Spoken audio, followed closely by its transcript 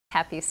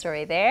Happy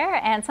story there,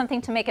 and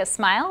something to make us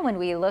smile when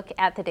we look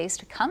at the days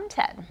to come,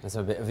 Ted. It's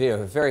a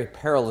very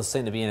perilous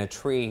thing to be in a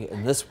tree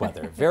in this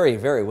weather. Very,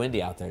 very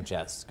windy out there,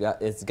 Jess.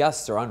 Its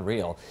gusts are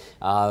unreal.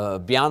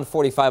 Beyond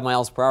 45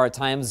 miles per hour at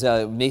times.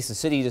 Mesa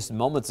City just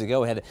moments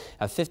ago had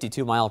a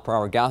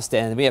 52-mile-per-hour gust,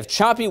 and we have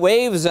choppy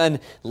waves on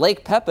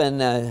Lake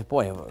Pepin.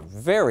 Boy,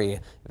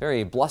 very,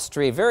 very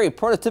blustery, very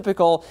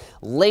prototypical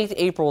late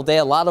April day.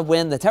 A lot of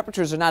wind. The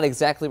temperatures are not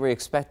exactly where you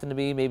expect them to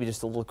be, maybe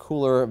just a little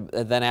cooler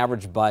than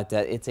average, but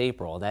it's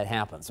April, and that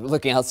happens. We're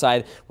looking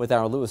outside with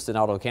our Lewiston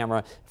auto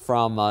camera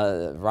from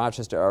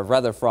Rochester, or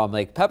rather from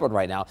Lake Pepin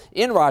right now.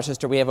 In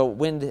Rochester, we have a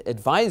wind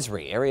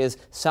advisory. Areas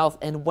south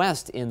and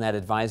west in that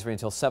advisory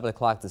until 7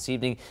 o'clock this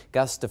evening.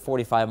 Gusts to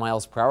 45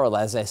 miles per hour.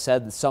 As I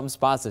said, some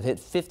spots have hit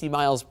 50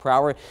 miles per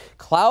hour.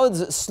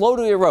 Clouds slow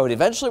to erode.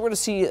 Eventually, we're going to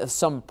see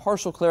some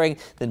partial clearing,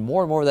 then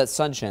more and more of that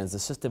sunshine as the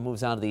system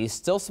moves on to the east.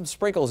 Still some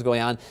sprinkles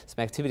going on.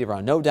 Some activity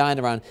around Nodine,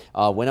 around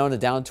Winona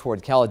down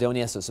toward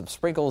Caledonia. So some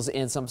sprinkles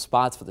in some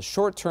spots for the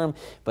short term,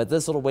 but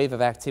this little wave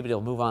of activity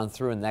will move on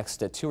through in the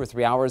next 2 or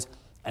 3 hours.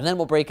 And then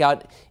we'll break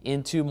out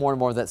into more and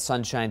more of that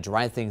sunshine,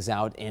 dry things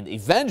out, and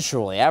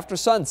eventually, after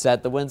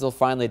sunset, the winds will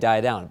finally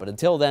die down. But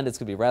until then, it's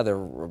going to be rather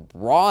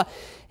raw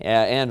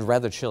and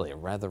rather chilly. A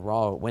rather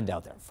raw wind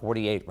out there.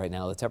 48 right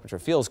now. The temperature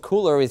feels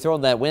cooler. We throw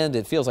in that wind.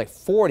 It feels like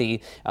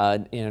 40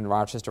 in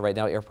Rochester right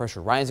now. Air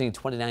pressure rising,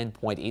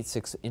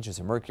 29.86 inches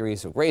of mercury.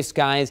 So gray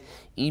skies.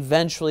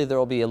 Eventually, there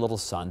will be a little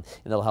sun,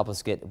 and that'll help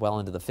us get well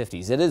into the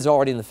 50s. It is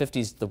already in the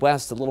 50s to the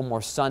west. A little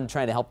more sun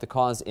trying to help the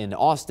cause in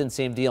Austin.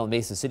 Same deal in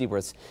Mesa City, where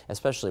it's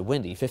especially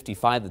windy.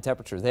 55 the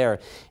temperature there.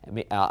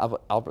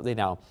 Albertly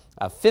now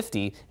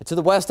 50. And to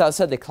the west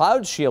outside the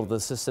cloud shield of the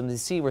system, you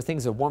see where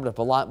things have warmed up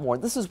a lot more.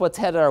 This is what's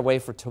headed our way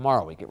for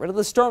tomorrow. We get rid of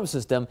the storm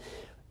system.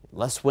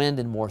 Less wind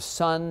and more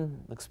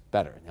sun. Looks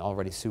better.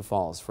 Already Sioux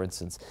Falls, for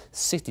instance,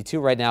 62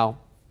 right now.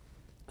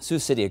 Sioux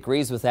City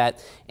agrees with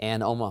that,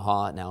 and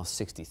Omaha now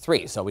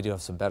 63. So we do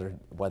have some better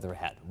weather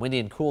ahead. Windy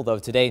and cool, though,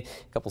 today.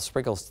 A couple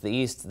sprinkles to the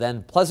east.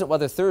 Then pleasant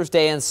weather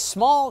Thursday and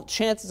small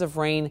chances of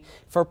rain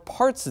for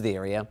parts of the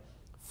area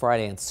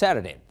Friday and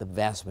Saturday. The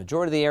vast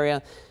majority of the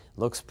area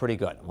looks pretty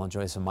good. We'll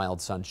enjoy some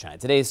mild sunshine.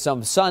 Today,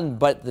 some sun,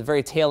 but the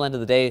very tail end of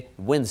the day,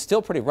 winds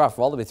still pretty rough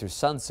all the way through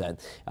sunset.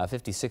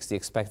 50-60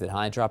 expected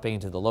high, dropping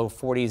into the low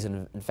 40s.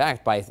 And in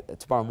fact, by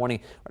tomorrow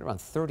morning, right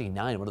around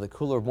 39. One of the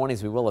cooler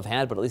mornings we will have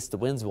had, but at least the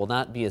winds will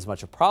not be as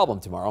much a problem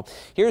tomorrow.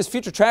 Here's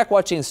future track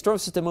watching. Storm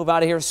system move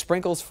out of here.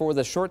 Sprinkles for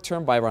the short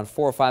term by around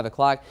 4 or 5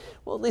 o'clock.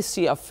 We'll at least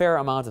see a fair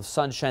amount of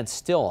sunshine.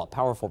 Still a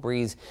powerful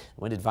breeze.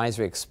 Wind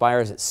advisory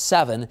expires at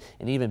 7,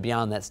 and even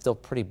beyond that, still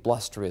pretty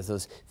blustery with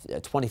those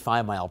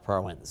 25-mile-per-hour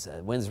winds.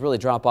 Winds really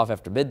drop off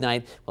after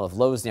midnight. We'll have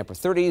lows in the upper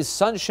 30s.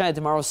 Sunshine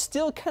tomorrow.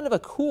 Still kind of a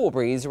cool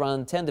breeze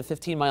around 10 to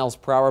 15 miles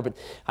per hour, but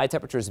high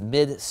temperatures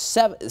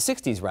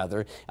mid-60s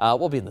rather.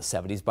 We'll be in the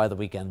 70s by the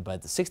weekend,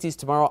 but the 60s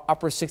tomorrow,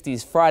 upper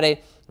 60s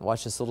Friday.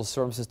 Watch this little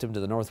storm system to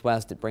the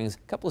northwest. It brings a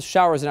couple of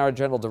showers in our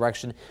general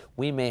direction.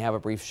 We may have a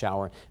brief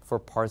shower for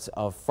parts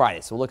of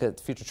Friday. So we'll look at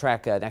future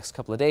track next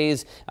couple of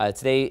days.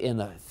 Today in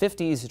the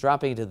 50s,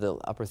 dropping to the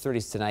upper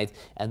 30s tonight.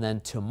 And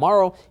then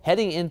tomorrow,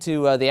 heading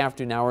into the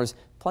afternoon hours,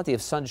 plenty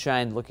of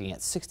sunshine, looking at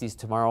 60s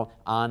tomorrow.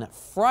 On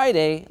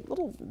Friday, a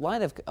little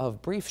line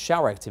of brief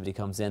shower activity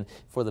comes in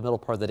for the middle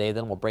part of the day.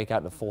 Then we'll break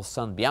out into full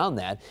sun beyond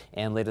that.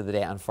 And later the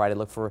day on Friday,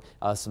 look for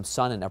some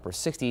sun in upper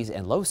 60s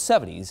and low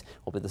 70s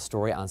will be the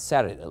story on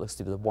Saturday. That looks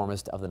to be the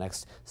warmest of the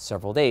next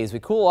several days. We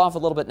cool off a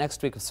little bit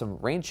next week with some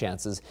rain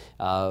chances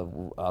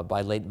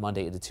by late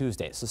Monday into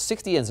Tuesday. So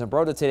 60 in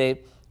Zumbrota today.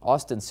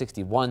 Austin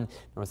 61,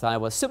 North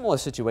Iowa, similar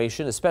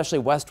situation, especially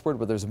westward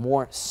where there's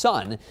more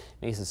sun.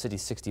 Mesa City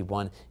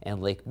 61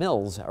 and Lake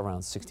Mills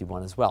around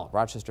 61 as well.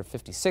 Rochester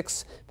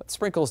 56, but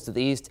sprinkles to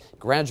the east,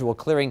 gradual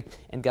clearing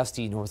and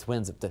gusty north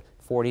winds up to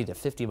 40 to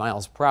 50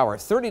 miles per hour.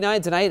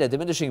 39 tonight, a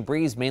diminishing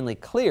breeze, mainly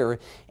clear.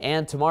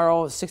 And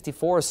tomorrow,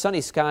 64,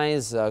 sunny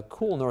skies,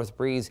 cool north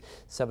breeze.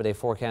 7-day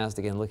forecast,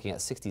 again, looking at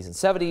 60s and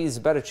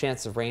 70s. Better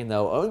chance of rain,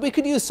 though. We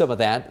could use some of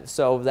that,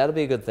 so that'll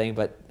be a good thing,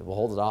 but we'll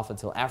hold it off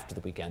until after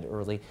the weekend,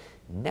 early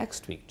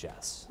next week,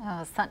 Jess.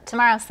 Oh,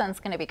 tomorrow's sun's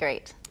going to be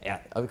great. Yeah,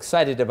 I'm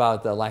excited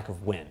about the lack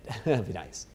of wind. That'd be nice.